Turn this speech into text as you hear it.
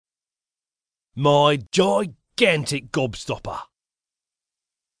My gigantic gobstopper.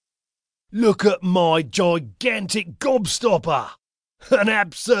 Look at my gigantic gobstopper! An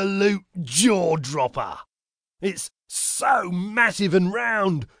absolute jaw-dropper! It's so massive and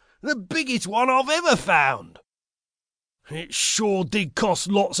round, the biggest one I've ever found. It sure did cost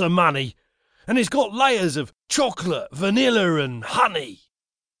lots of money, and it's got layers of chocolate, vanilla and honey.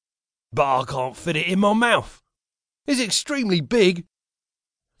 But I can't fit it in my mouth. It's extremely big.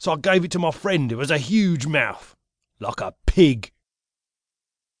 So I gave it to my friend who has a huge mouth, like a pig.